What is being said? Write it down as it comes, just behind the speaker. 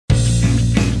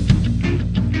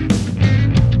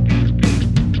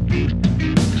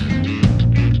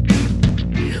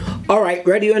All right,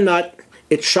 ready or not,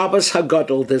 it's Shabbat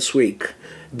HaGadol this week.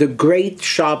 The great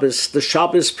Shabbos, the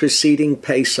Shabbos preceding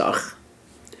Pesach.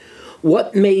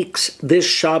 What makes this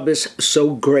Shabbos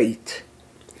so great?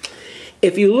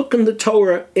 If you look in the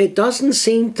Torah, it doesn't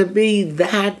seem to be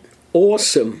that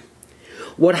awesome.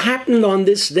 What happened on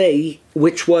this day,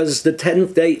 which was the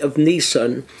 10th day of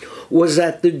Nisan, was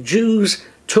that the Jews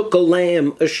took a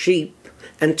lamb, a sheep,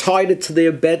 and tied it to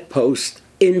their bedpost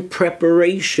in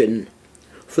preparation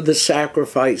for the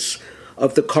sacrifice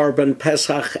of the Korban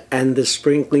Pesach and the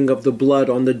sprinkling of the blood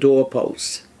on the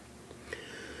doorposts.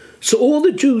 So all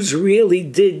the Jews really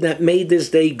did that made this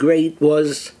day great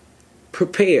was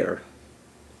prepare.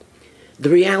 The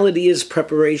reality is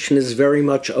preparation is very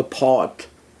much a part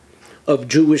of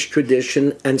Jewish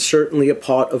tradition and certainly a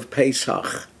part of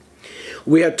Pesach.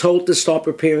 We are told to start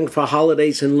preparing for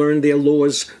holidays and learn their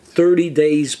laws 30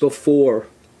 days before.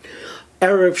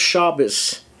 Erev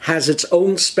Shabbos has its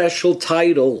own special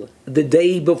title, the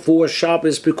day before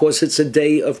Shabbos, because it's a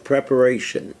day of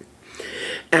preparation.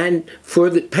 And for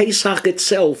the Pesach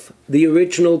itself, the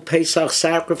original Pesach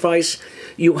sacrifice,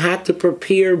 you had to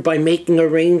prepare by making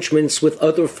arrangements with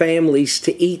other families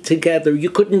to eat together.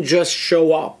 You couldn't just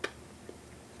show up.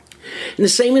 And the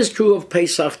same is true of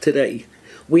Pesach today.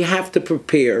 We have to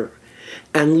prepare.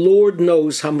 And Lord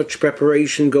knows how much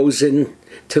preparation goes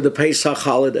into the Pesach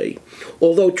holiday.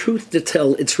 Although, truth to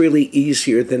tell, it's really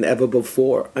easier than ever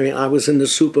before. I mean, I was in the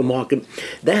supermarket.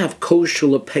 They have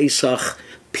kosher Pesach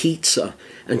pizza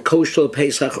and kosher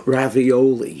Pesach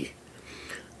ravioli.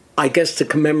 I guess to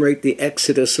commemorate the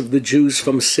exodus of the Jews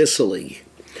from Sicily.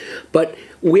 But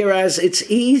whereas it's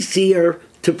easier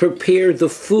to prepare the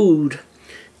food,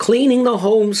 cleaning the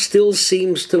home still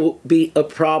seems to be a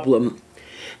problem.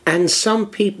 And some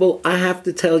people, I have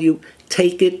to tell you,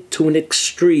 take it to an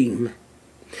extreme,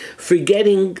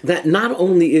 forgetting that not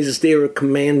only is there a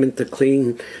commandment to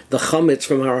clean the chametz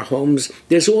from our homes,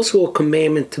 there's also a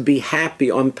commandment to be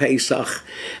happy on Pesach.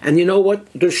 And you know what?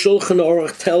 The Shulchan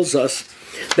Aruch tells us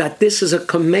that this is a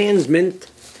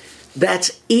commandment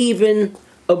that's even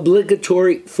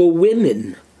obligatory for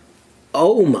women.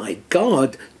 Oh my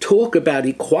God, talk about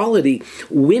equality.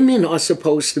 Women are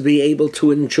supposed to be able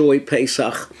to enjoy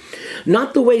Pesach.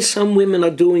 Not the way some women are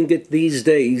doing it these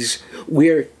days,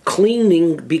 where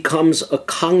cleaning becomes a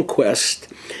conquest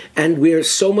and where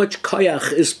so much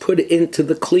koyach is put into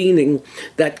the cleaning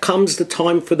that comes the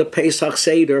time for the Pesach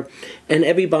Seder and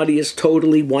everybody is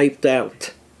totally wiped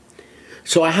out.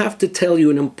 So I have to tell you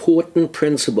an important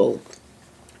principle.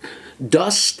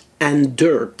 Dust and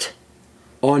dirt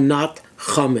are not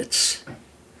chametz.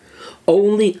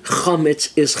 Only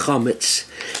chametz is chametz.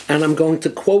 And I'm going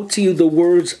to quote to you the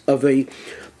words of a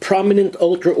prominent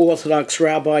ultra-Orthodox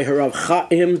rabbi, Harav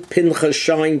Chaim Pinchas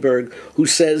Scheinberg, who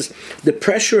says, the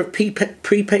pressure of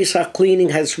pre-Pesach cleaning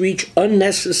has reached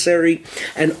unnecessary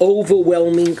and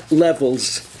overwhelming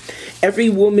levels. Every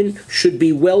woman should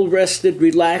be well-rested,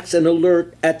 relaxed, and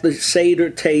alert at the Seder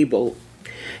table.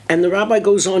 And the rabbi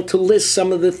goes on to list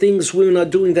some of the things women are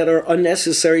doing that are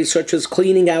unnecessary, such as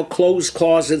cleaning out clothes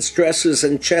closets, dressers,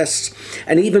 and chests,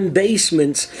 and even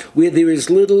basements where there is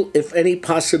little, if any,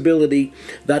 possibility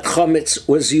that chametz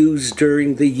was used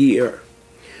during the year.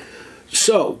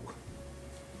 So,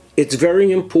 it's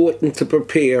very important to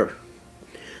prepare.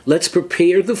 Let's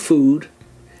prepare the food,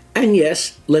 and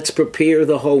yes, let's prepare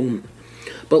the home.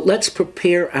 But let's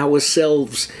prepare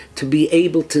ourselves to be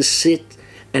able to sit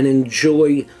and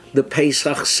enjoy the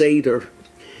Pesach Seder.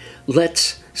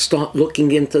 Let's start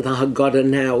looking into the Haggadah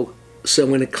now, so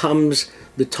when it comes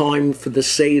the time for the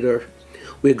Seder,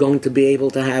 we're going to be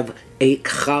able to have a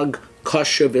Chag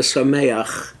Kosher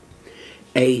V'Sameach,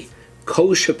 a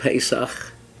kosher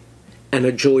Pesach, and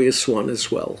a joyous one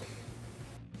as well.